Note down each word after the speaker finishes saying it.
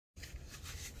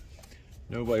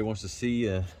Nobody wants to see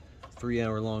a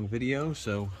 3-hour-long video,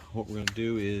 so what we're going to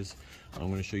do is I'm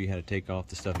going to show you how to take off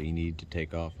the stuff that you need to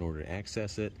take off in order to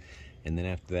access it, and then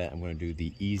after that I'm going to do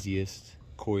the easiest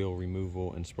coil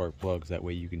removal and spark plugs. That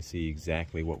way you can see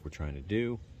exactly what we're trying to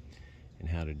do and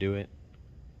how to do it.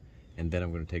 And then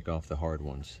I'm going to take off the hard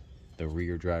ones, the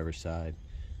rear driver's side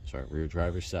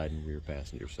and rear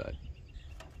passenger side.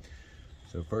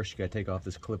 So first you got to take off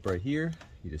this clip right here.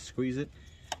 You just squeeze it.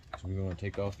 So we're going to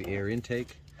take off the air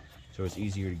intake so it's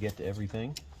easier to get to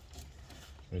everything.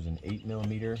 There's an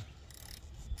 8mm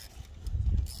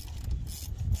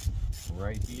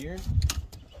right here.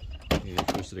 You just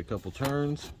twist it a couple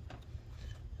turns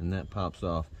and that pops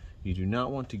off. You do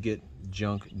not want to get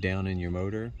junk down in your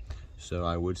motor, so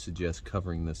I would suggest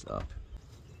covering this up.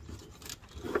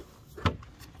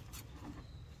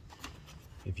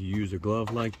 If you use a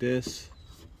glove like this,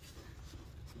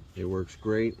 it works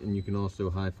great, and you can also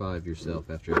high-five yourself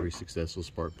after every successful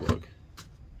spark plug.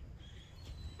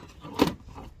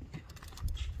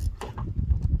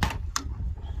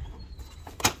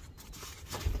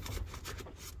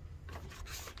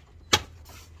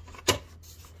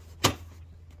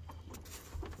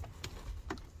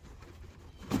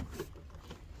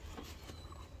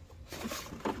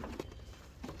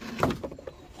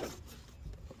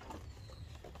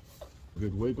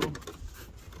 Good wiggle.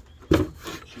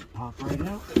 Should pop right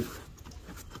out.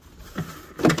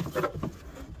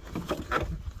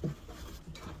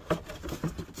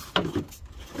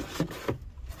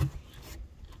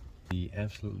 The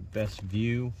absolute best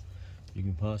view you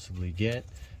can possibly get.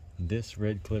 This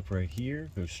red clip right here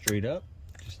goes straight up,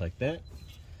 just like that.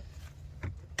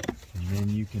 And then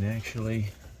you can actually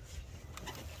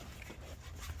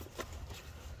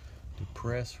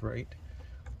depress right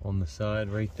on the side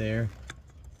right there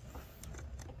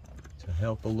to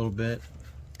help a little bit,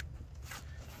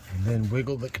 and then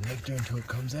wiggle the connector until it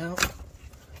comes out,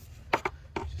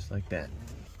 just like that.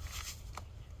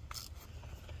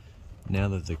 Now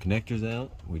that the connector's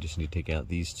out, we just need to take out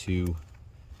these two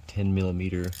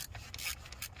 10mm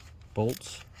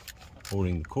bolts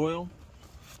holding the coil.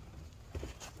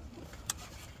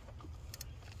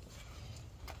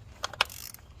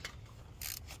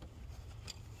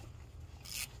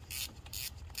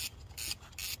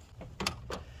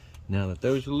 Now that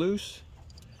those are loose,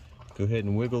 go ahead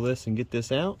and wiggle this and get this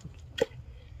out.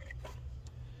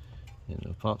 And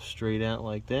it'll pop straight out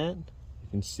like that. You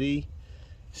can see,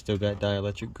 still got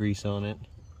dielectric grease on it.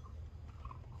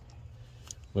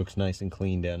 Looks nice and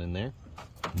clean down in there.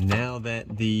 Now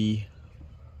that the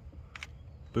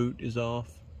boot is off,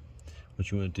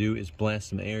 what you want to do is blast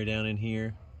some air down in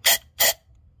here,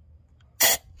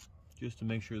 just to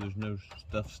make sure there's no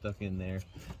stuff stuck in there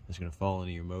that's going to fall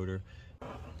into your motor.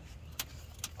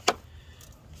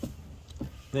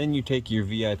 Then you take your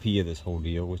VIP of this whole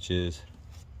deal, which is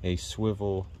a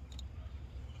swivel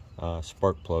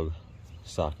spark plug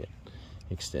socket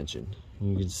extension.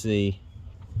 You can see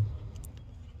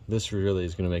this really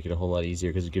is going to make it a whole lot easier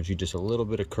because it gives you just a little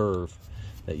bit of curve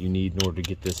that you need in order to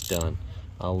get this done.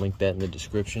 I'll link that in the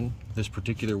description. This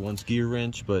particular one's gear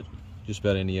wrench, but just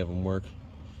about any of them work.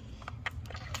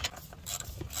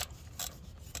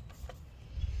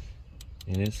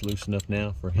 And it's loose enough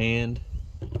now for hand.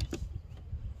 Go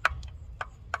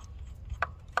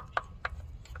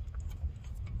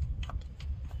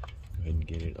ahead and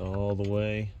get it all the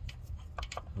way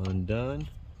undone.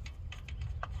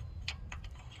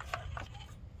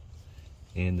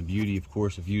 And the beauty, of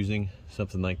course, of using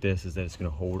something like this is that it's going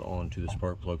to hold on to the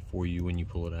spark plug for you when you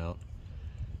pull it out,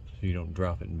 so you don't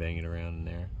drop it and bang it around in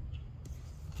there.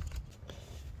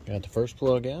 Got the first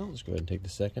plug out. Let's go ahead and take the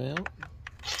second out.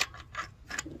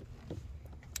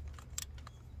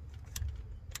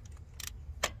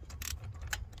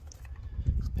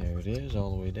 There it is,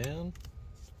 all the way down.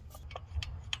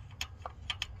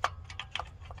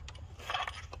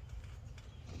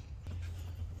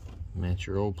 Match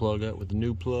your old plug up with the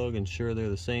new plug, ensure they're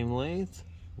the same length,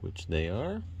 which they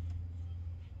are.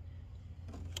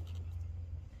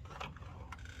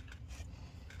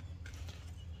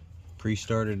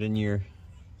 Pre-started in your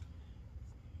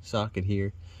socket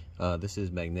here. This is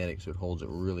magnetic, so it holds it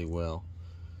really well.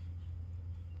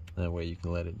 That way you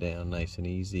can let it down nice and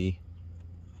easy,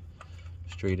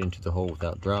 straight into the hole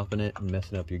without dropping it and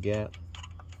messing up your gap.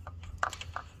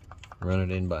 Run it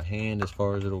in by hand as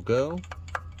far as it'll go.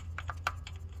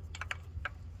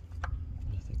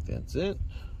 That's it.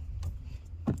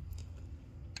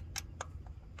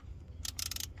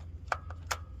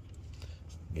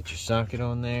 Get your socket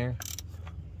on there,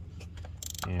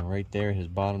 and right there it has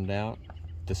bottomed out.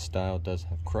 This style does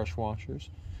have crush washers,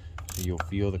 so you'll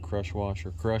feel the crush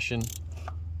washer crushing.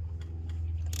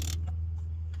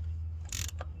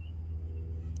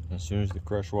 As soon as the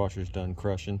crush washer's done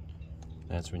crushing,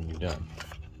 that's when you're done.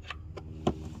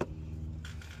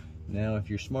 Now, if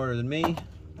you're smarter than me,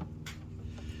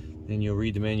 then you'll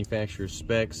read the manufacturer's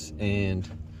specs and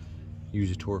use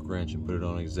a torque wrench and put it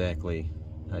on exactly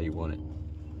how you want it.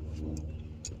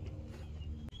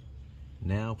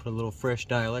 Now put a little fresh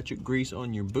dielectric grease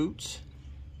on your boots,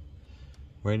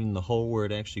 right in the hole where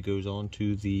it actually goes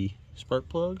onto the spark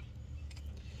plug.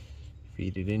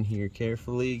 Feed it in here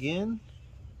carefully again.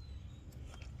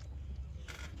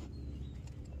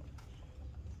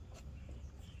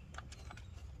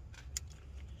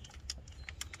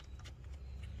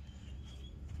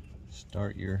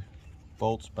 Start your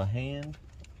bolts by hand.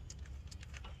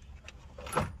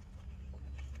 That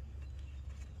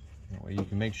way you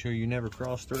can make sure you never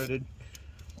cross-threaded.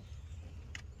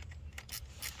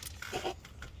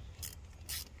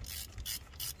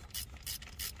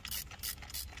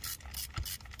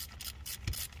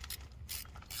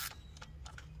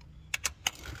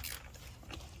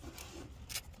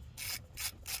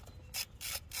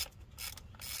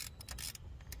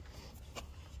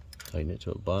 Tighten it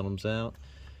till it bottoms out,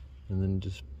 and then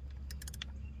just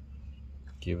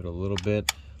give it a little bit.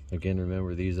 Again,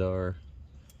 remember, these are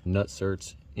nut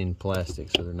certs in plastic,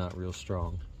 so they're not real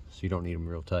strong, so you don't need them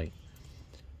real tight.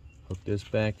 Hook this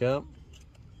back up.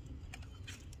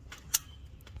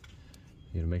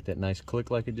 You're gonna make that nice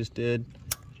click like it just did,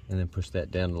 and then push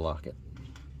that down to lock it.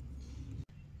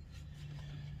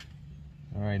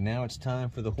 All right, now it's time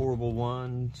for the horrible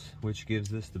ones, which gives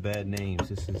this the bad names.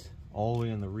 This is all the way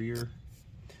in the rear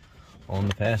on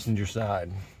the passenger side.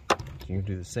 You can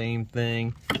do the same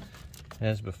thing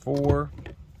as before.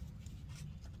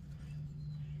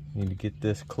 You need to get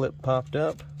this clip popped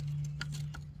up,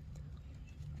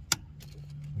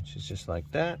 which is just like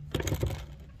that.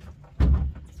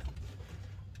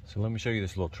 So let me show you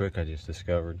this little trick I just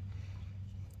discovered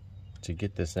to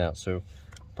get this out. So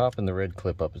popping the red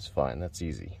clip up is fine, that's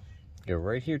easy. Go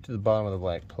right here to the bottom of the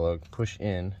black plug, push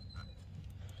in,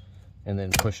 and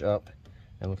then push up,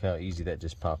 and look how easy that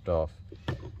just popped off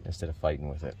instead of fighting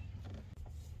with it.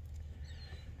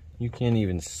 You can't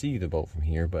even see the bolt from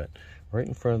here, but right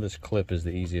in front of this clip is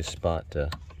the easiest spot to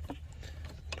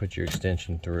put your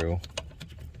extension through,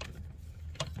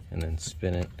 and then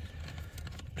spin it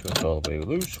till it's all the way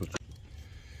loose.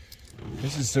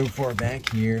 This is so far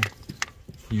back here,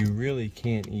 you really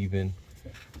can't even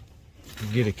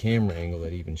get a camera angle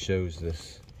that even shows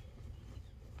this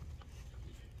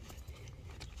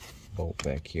bolt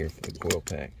back here for the coil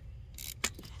pack.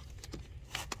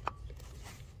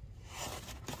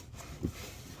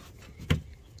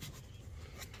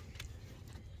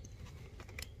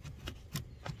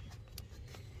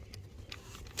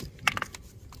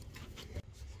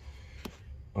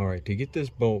 Alright, to get this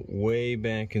bolt way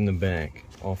back in the back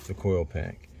off the coil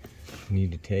pack, you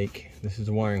need to take, this is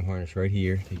the wiring harness right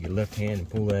here, take your left hand and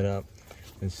pull that up,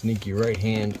 and sneak your right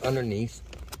hand underneath,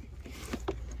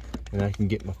 and I can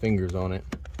get my fingers on it,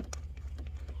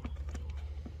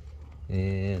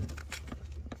 and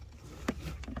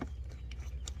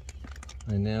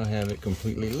I now have it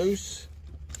completely loose.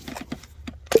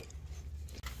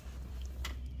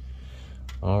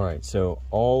 Alright, so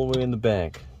all the way in the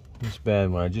back, this bad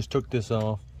one, I just took this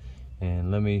off, and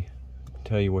let me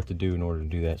tell you what to do in order to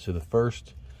do that. So the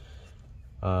first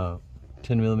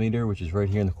 10mm, which is right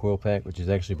here in the coil pack, which is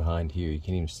actually behind here, you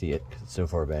can't even see it because it's so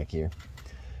far back here.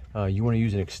 You want to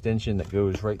use an extension that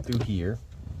goes right through here.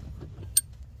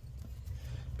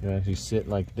 You actually sit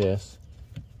like this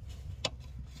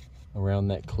around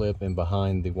that clip and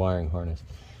behind the wiring harness.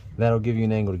 That'll give you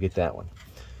an angle to get that one.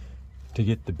 To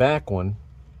get the back one,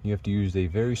 you have to use a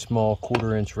very small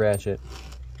 1/4-inch ratchet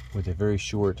with a very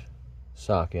short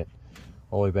socket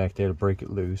all the way back there to break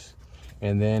it loose.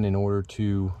 And then in order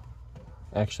to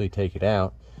actually take it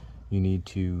out, you need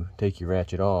to take your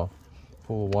ratchet off,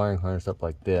 pull the wiring harness up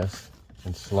like this,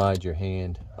 and slide your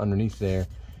hand underneath there,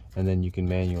 and then you can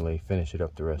manually finish it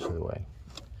up the rest of the way.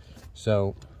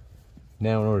 So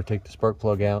now in order to take the spark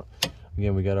plug out,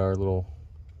 again, we got our little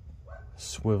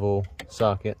swivel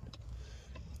socket,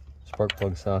 spark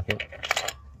plug socket,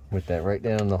 with that right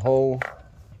down the hole.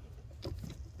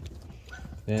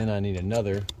 Then I need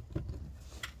another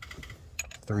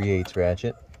 3/8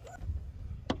 ratchet.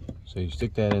 So you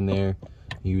stick that in there,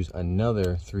 use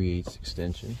another 3/8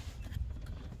 extension,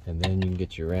 and then you can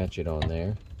get your ratchet on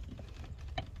there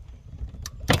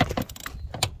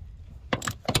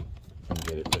and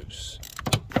get it loose.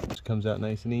 This comes out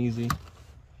nice and easy.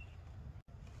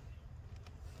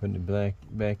 Putting it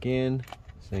back in,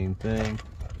 same thing.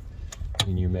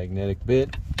 In your magnetic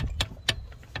bit,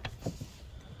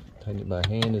 tighten it by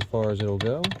hand as far as it'll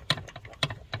go.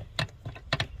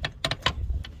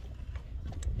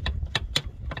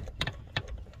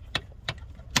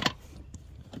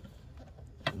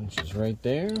 is right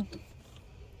there.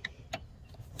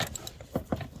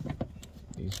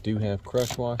 These do have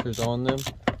crush washers on them,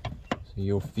 so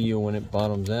you'll feel when it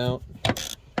bottoms out.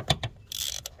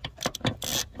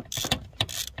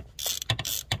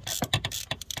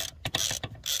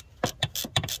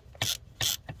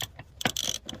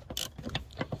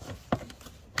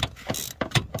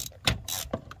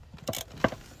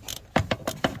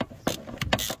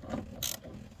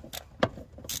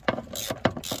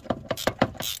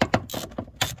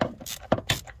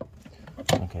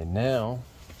 Okay, now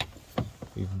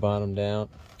we've bottomed out.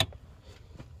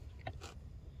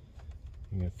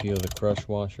 You can feel the crush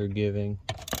washer giving.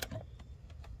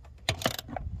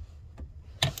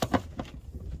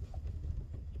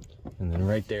 And then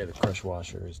right there, the crush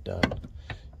washer is done.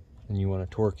 And you want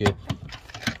to torque it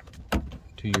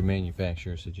to your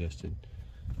manufacturer suggested.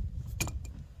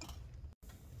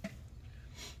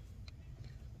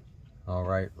 All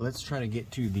right, let's try to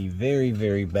get to the very,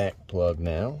 very back plug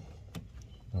now.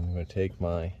 I'm going to take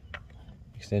my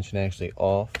extension actually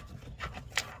off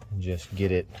and just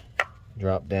get it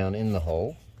dropped down in the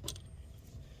hole.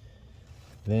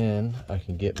 Then I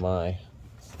can get my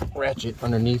ratchet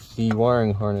underneath the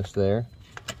wiring harness there.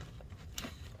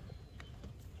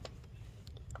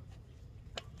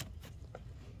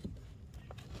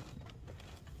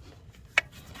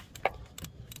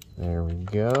 There we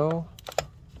go.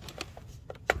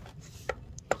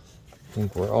 I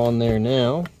think we're on there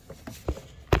now.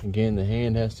 Again, the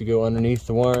hand has to go underneath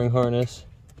the wiring harness,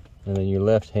 and then your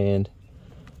left hand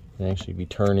can actually be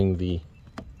turning the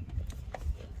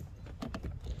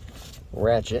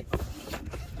ratchet,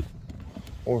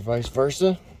 or vice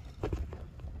versa.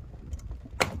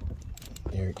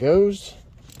 There it goes.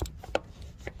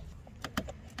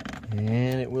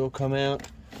 And it will come out.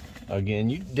 Again,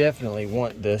 you definitely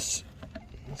want this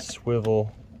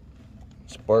swivel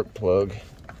spark plug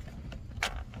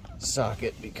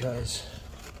socket, because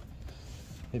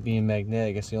it being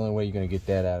magnetic, it's the only way you're going to get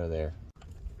that out of there.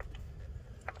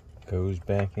 Goes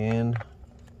back in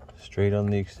straight on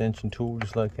the extension tool,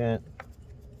 just like that.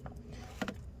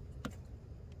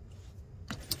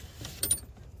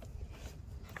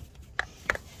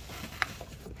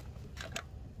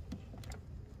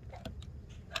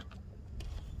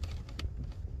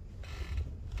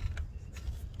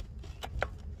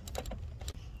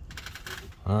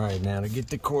 Alright, now to get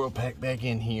the coil pack back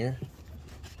in here,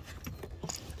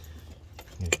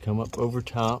 you come up over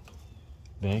top,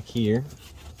 back here,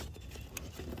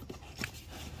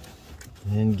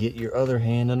 and then get your other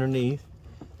hand underneath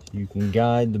so you can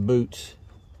guide the boots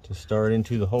to start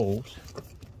into the holes.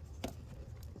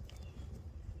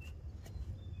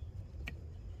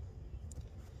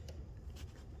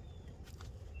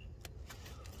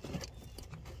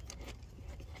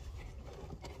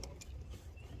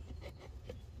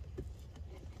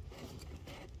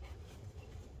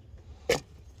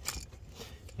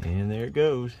 And there it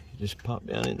goes. You just pop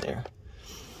down in there.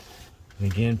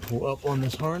 And again, pull up on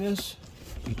this harness.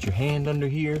 Get your hand under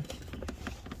here.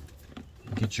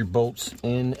 Get your bolts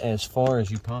in as far as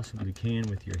you possibly can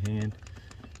with your hand,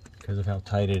 because of how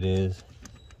tight it is.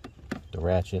 The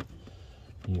ratchet.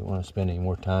 You don't want to spend any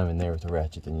more time in there with the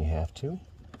ratchet than you have to.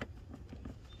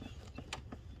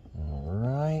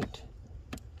 Alright.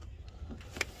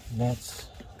 That's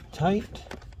tight.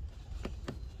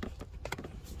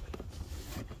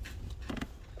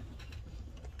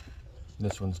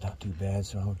 This one's not too bad,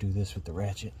 so I'll do this with the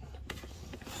ratchet.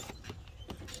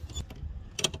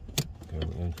 Go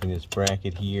into this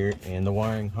bracket here and the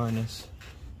wiring harness.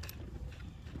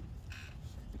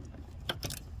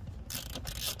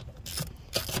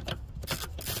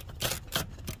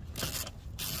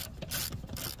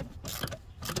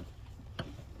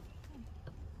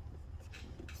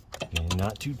 And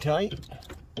not too tight.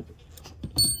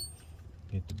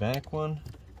 Get the back one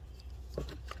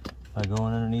by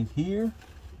going underneath here.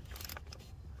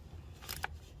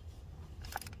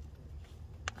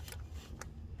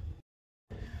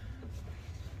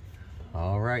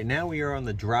 All right, now we are on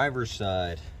the driver's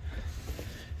side.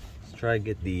 Let's try to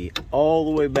get the all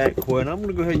the way back coil. I'm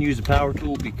gonna go ahead and use the power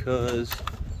tool, because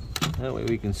that way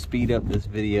we can speed up this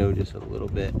video just a little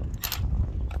bit.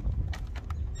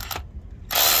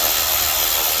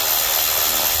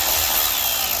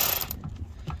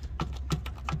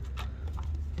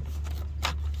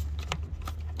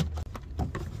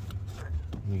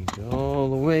 We go all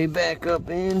the way back up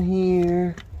in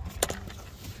here.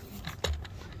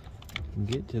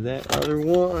 Get to that other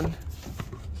one.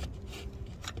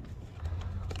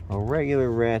 A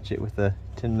regular ratchet with a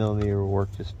 10mm will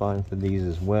work just fine for these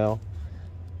as well.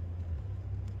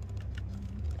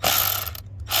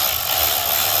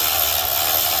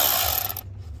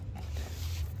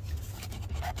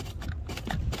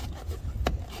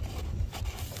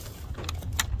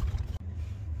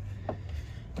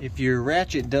 If your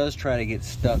ratchet does try to get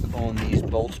stuck on these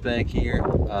bolts back here,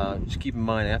 just keep in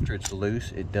mind after it's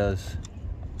loose, it does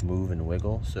move and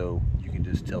wiggle, so you can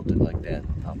just tilt it like that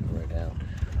and pop it right out,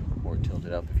 or tilt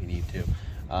it up if you need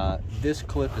to. This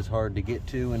clip is hard to get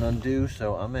to and undo,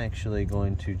 so I'm actually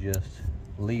going to just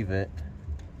leave it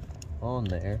on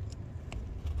there,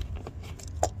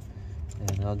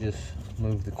 and I'll just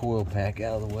move the coil pack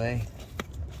out of the way,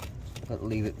 but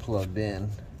leave it plugged in.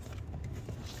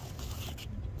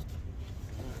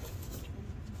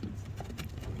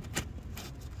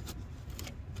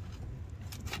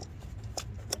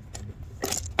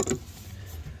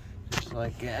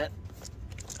 Like that.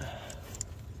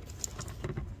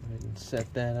 And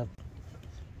set that up.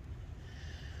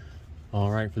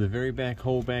 All right, for the very back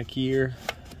hole back here,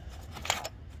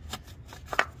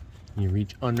 you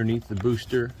reach underneath the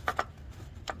booster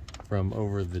from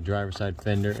over the driver's side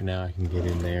fender, and now I can get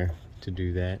in there to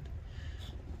do that.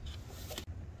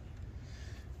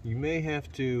 You may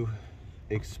have to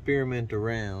experiment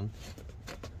around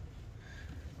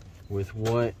with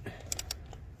what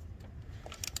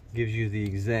gives you the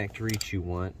exact reach you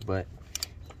want, but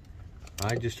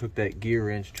I just took that gear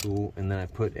wrench tool and then I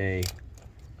put a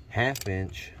 1/2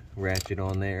 inch ratchet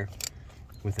on there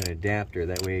with an adapter.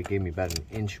 That way it gave me about 1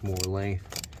 inch more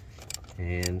length,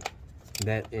 and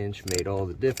that inch made all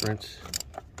the difference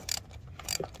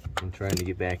in trying to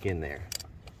get back in there.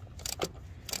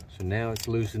 So now it's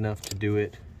loose enough to do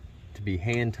it, to be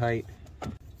hand tight.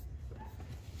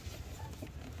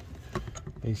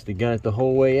 Basically got it the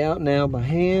whole way out now by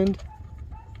hand.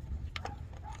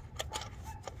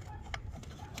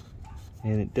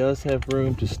 And it does have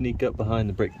room to sneak up behind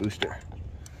the brake booster.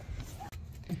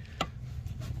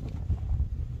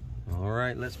 All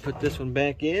right, let's put this one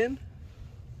back in.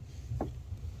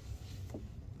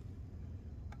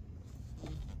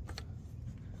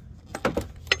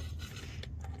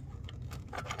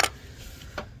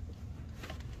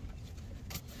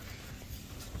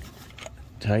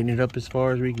 Tighten it up as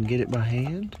far as we can get it by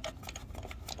hand.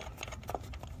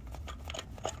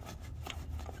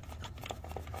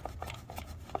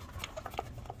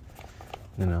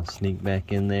 Then I'll sneak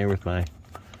back in there with my,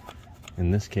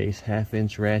 in this case, 1/2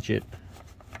 inch ratchet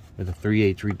with a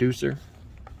 3/8 reducer.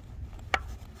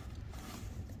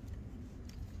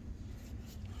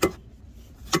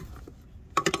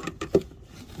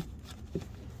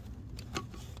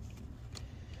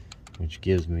 Which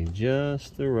gives me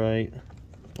just the right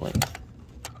length.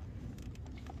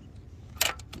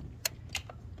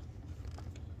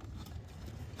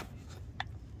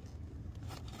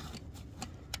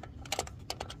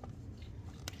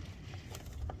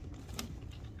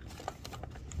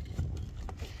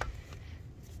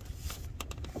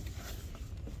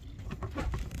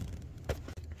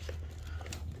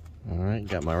 All right,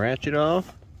 got my ratchet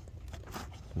off.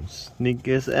 Sneak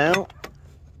this out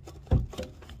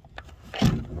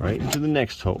right into the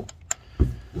next hole.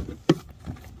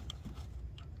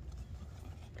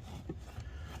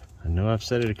 I know I've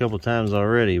said it a couple times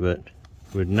already, but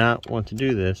would not want to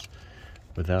do this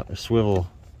without a swivel.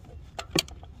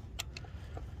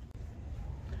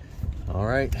 All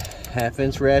right, 1/2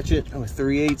 inch ratchet with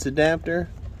 3/8 adapter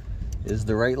is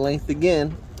the right length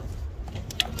again.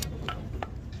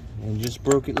 And just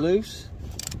broke it loose.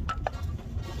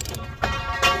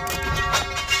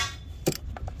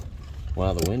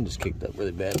 Wow, the wind just kicked up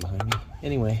really bad behind me.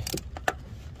 Anyway,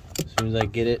 as soon as I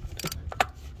get it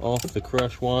off the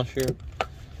crush washer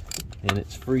and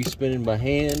it's free spinning by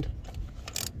hand,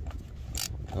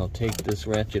 I'll take this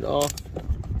ratchet off,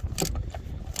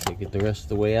 take it the rest of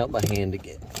the way out by hand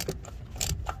again.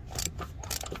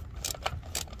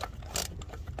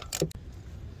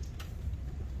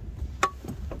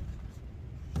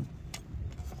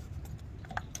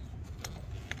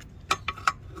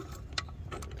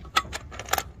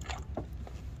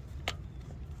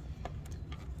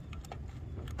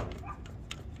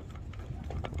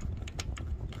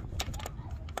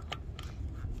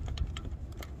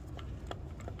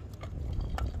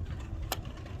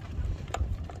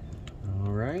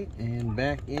 And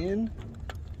back in.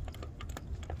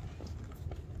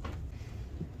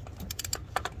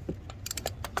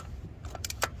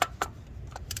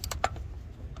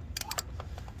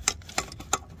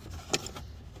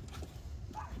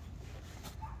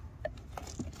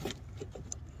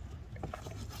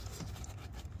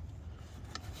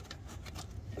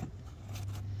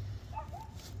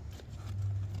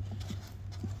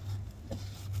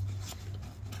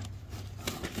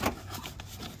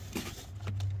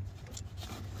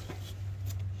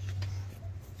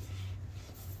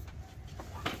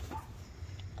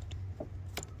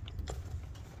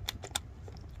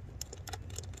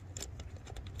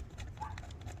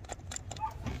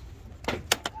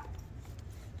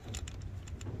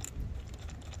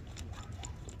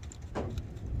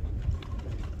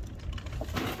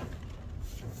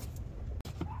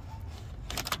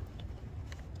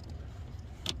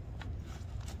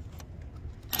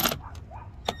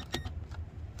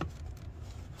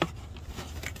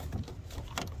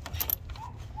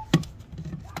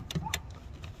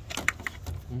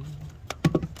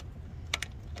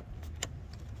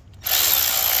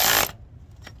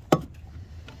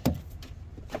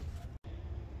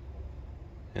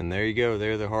 And there you go,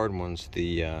 they're the hard ones,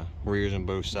 the rears on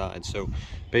both sides. So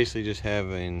basically just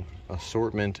have an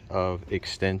assortment of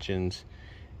extensions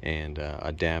and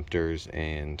adapters,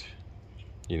 and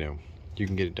you know, you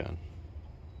can get it done.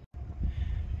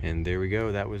 And there we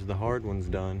go, that was the hard ones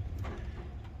done.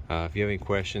 If you have any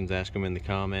questions, ask them in the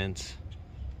comments.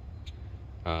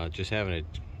 Just having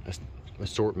a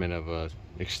assortment of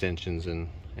extensions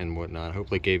and whatnot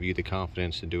hopefully gave you the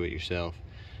confidence to do it yourself.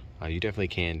 You definitely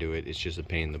can do it, it's just a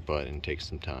pain in the butt and takes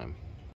some time.